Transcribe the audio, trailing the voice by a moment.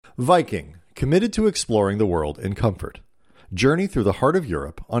Viking, committed to exploring the world in comfort. Journey through the heart of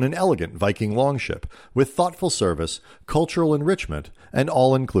Europe on an elegant Viking longship with thoughtful service, cultural enrichment, and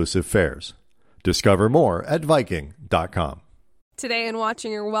all-inclusive fares. Discover more at Viking.com. Today in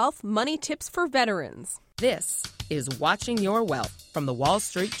Watching Your Wealth, money tips for veterans. This is Watching Your Wealth from the Wall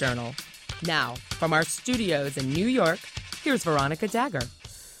Street Journal. Now, from our studios in New York, here's Veronica Dagher.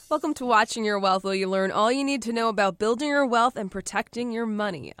 Welcome to Watching Your Wealth, where you learn all you need to know about building your wealth and protecting your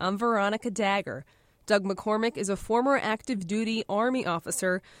money. I'm Veronica Dagher. Doug McCormick is a former active duty Army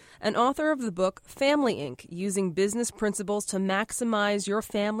officer and author of the book Family Inc., Using Business Principles to Maximize Your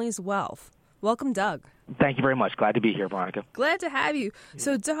Family's Wealth. Welcome, Doug. Thank you very much. Glad to be here, Veronica. Glad to have you.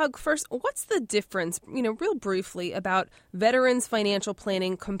 So, Doug, first, what's the difference, real briefly, about veterans' financial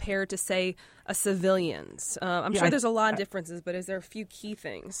planning compared to, say, a civilian's? I'm sure there's a lot of differences, but is there a few key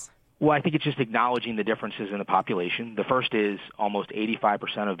things? Well, I think it's just acknowledging the differences in the population. The first is almost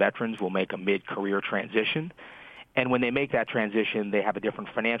 85% of veterans will make a mid-career transition. And when they make that transition, they have a different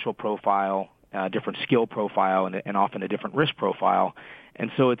financial profile, different skill profile, and often a different risk profile. And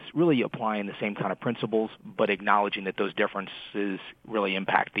so it's really applying the same kind of principles, but acknowledging that those differences really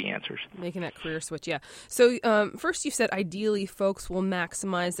impact the answers. Making that career switch, yeah. So first you said ideally folks will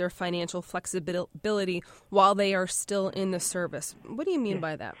maximize their financial flexibility while they are still in the service. What do you mean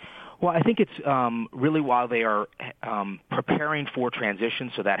by that? Well, I think it's really while they are preparing for transition,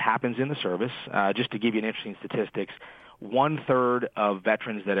 so that happens in the service. Just to give you an interesting statistics, 1/3 of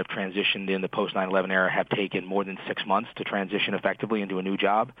veterans that have transitioned in the post-9/11 era have taken more than 6 months to transition effectively into a new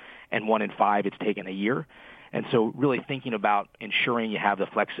job, and 1 in 5 it's taken a year. And so really thinking about ensuring you have the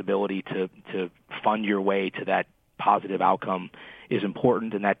flexibility to fund your way to that positive outcome is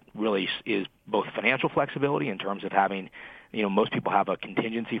important, and that really is both financial flexibility in terms of having, most people have a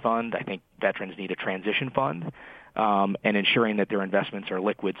contingency fund. I think veterans need a transition fund. And ensuring that their investments are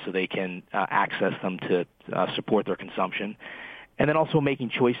liquid so they can access them to support their consumption. And then also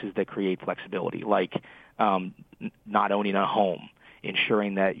making choices that create flexibility, like not owning a home,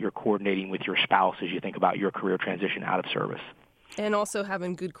 ensuring that you're coordinating with your spouse as you think about your career transition out of service. And also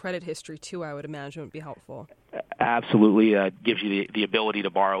having good credit history, too, I would imagine would be helpful. Absolutely. Gives you the ability to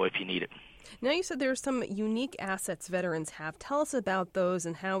borrow if you need it. Now you said there are some unique assets veterans have. Tell us about those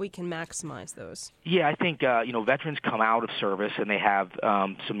and how we can maximize those. Yeah, I think, veterans come out of service and they have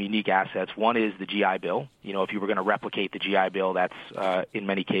some unique assets. One is the GI Bill. If you were going to replicate the GI Bill, that's in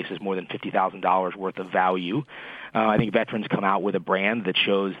many cases more than $50,000 worth of value. I think veterans come out with a brand that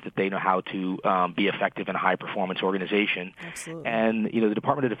shows that they know how to be effective in a high-performance organization. Absolutely. And, the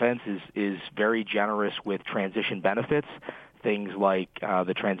Department of Defense is very generous with transition benefits. Things like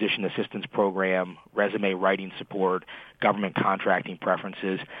the Transition Assistance Program, resume writing support, government contracting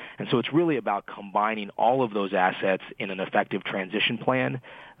preferences. And so it's really about combining all of those assets in an effective transition plan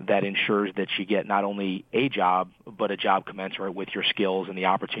that ensures that you get not only a job, but a job commensurate with your skills and the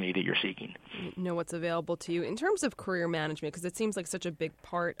opportunity that you're seeking. You know what's available to you. In terms of career management, because it seems like such a big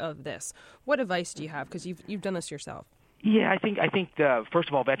part of this, what advice do you have? Because you've done this yourself. Yeah, I think first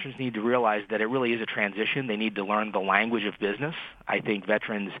of all, veterans need to realize that it really is a transition. They need to learn the language of business. I think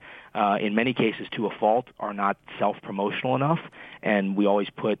veterans, in many cases to a fault, are not self-promotional enough, and we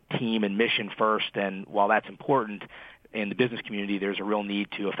always put team and mission first. And while that's important in the business community, there's a real need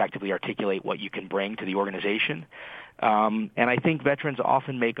to effectively articulate what you can bring to the organization. And I think veterans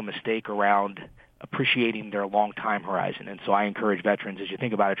often make a mistake around appreciating their long time horizon. And so I encourage veterans, as you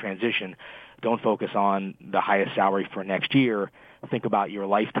think about a transition, don't focus on the highest salary for next year. Think about your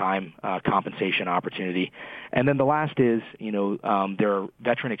lifetime compensation opportunity. And then the last is, their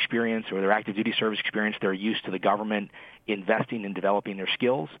veteran experience or their active duty service experience. They're used to the government investing in developing their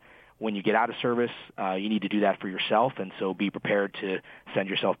skills. When you get out of service, you need to do that for yourself, and so be prepared to send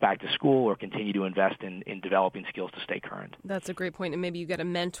yourself back to school or continue to invest in developing skills to stay current. That's a great point, and maybe you get a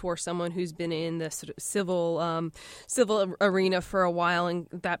mentor, someone who's been in the sort of civil arena for a while, and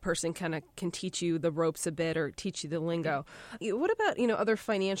that person kind of can teach you the ropes a bit or teach you the lingo. What about other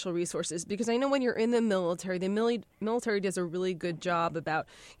financial resources? Because I know when you're in the military does a really good job about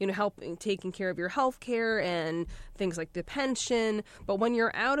helping taking care of your health care and things like the pension, but when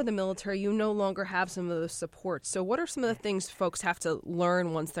you're out of the military, you no longer have some of those supports. So what are some of the things folks have to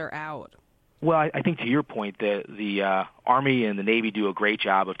learn once they're out? Well, I think to your point, the Army and the Navy do a great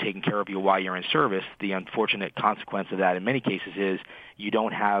job of taking care of you while you're in service. The unfortunate consequence of that in many cases is you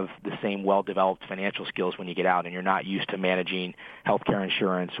don't have the same well-developed financial skills when you get out, and you're not used to managing healthcare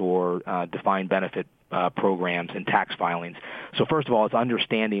insurance or defined benefit programs and tax filings. So first of all, it's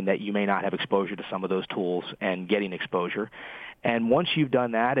understanding that you may not have exposure to some of those tools and getting exposure. And once you've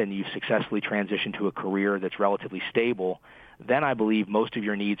done that and you've successfully transitioned to a career that's relatively stable, then I believe most of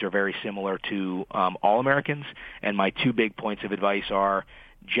your needs are very similar to all Americans. And my two big points of advice are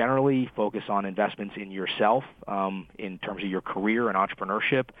generally focus on investments in yourself in terms of your career and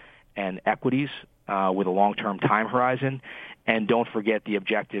entrepreneurship and equities with a long-term time horizon. And don't forget the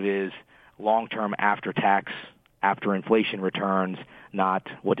objective is long-term after-tax, after-inflation returns, not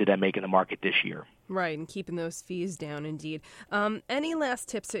what did I make in the market this year. Right, and keeping those fees down, indeed. Any last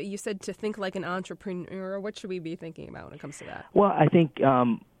tips? You said to think like an entrepreneur. What should we be thinking about when it comes to that? Well, I think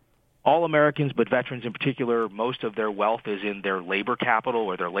all Americans, but veterans in particular, most of their wealth is in their labor capital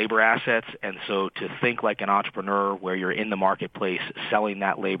or their labor assets. And so to think like an entrepreneur where you're in the marketplace selling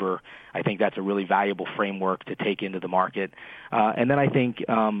that labor, I think that's a really valuable framework to take into the market. And then I think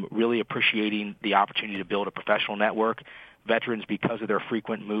really appreciating the opportunity to build a professional network. Veterans, because of their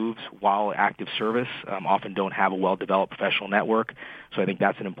frequent moves while active service, often don't have a well-developed professional network. So I think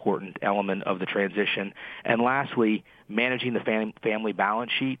that's an important element of the transition. And lastly, managing the family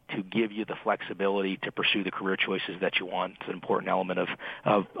balance sheet to give you the flexibility to pursue the career choices that you want. It's an important element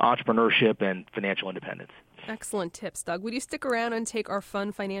of entrepreneurship and financial independence. Excellent tips, Doug. Would you stick around and take our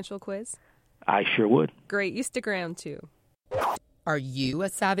fun financial quiz? I sure would. Great. You stick around, too. Are you a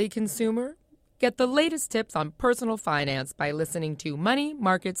savvy consumer? Get the latest tips on personal finance by listening to Money,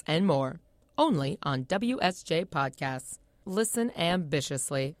 Markets, and More, only on WSJ Podcasts. Listen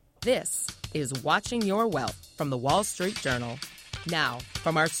ambitiously. This is Watching Your Wealth from the Wall Street Journal. Now,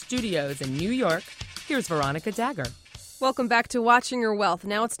 from our studios in New York, here's Veronica Dagher. Welcome back to Watching Your Wealth.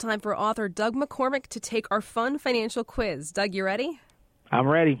 Now it's time for author Doug McCormick to take our fun financial quiz. Doug, you ready? I'm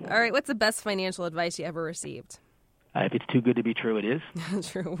ready. All right. What's the best financial advice you ever received? If it's too good to be true, it is.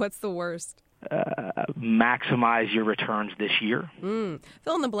 True. What's the worst? Maximize your returns this year.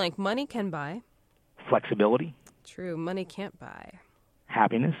 Fill in the blank. Money can buy. Flexibility. True. Money can't buy.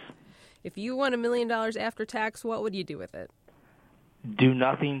 Happiness. If you won $1 million after tax, what would you do with it? Do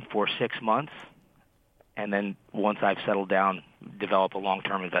nothing for 6 months, and then once I've settled down, develop a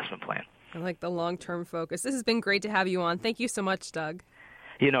long-term investment plan. I like the long-term focus. This has been great to have you on. Thank you so much, Doug.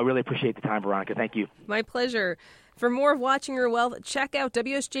 Really appreciate the time, Veronica. Thank you. My pleasure. For more of Watching Your Wealth, check out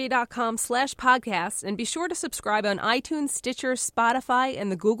WSJ.com/podcast and be sure to subscribe on iTunes, Stitcher, Spotify,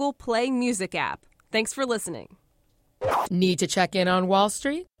 and the Google Play Music app. Thanks for listening. Need to check in on Wall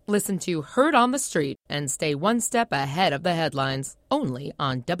Street? Listen to Heard on the Street and stay one step ahead of the headlines, only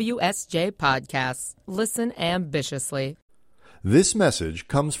on WSJ Podcasts. Listen ambitiously. This message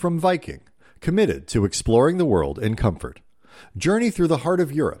comes from Viking, committed to exploring the world in comfort. Journey through the heart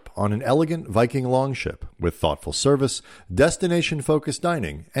of Europe on an elegant Viking longship with thoughtful service, destination-focused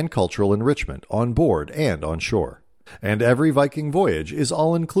dining, and cultural enrichment on board and on shore. And every Viking voyage is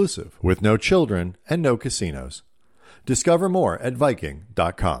all-inclusive with no children and no casinos. Discover more at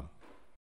Viking.com.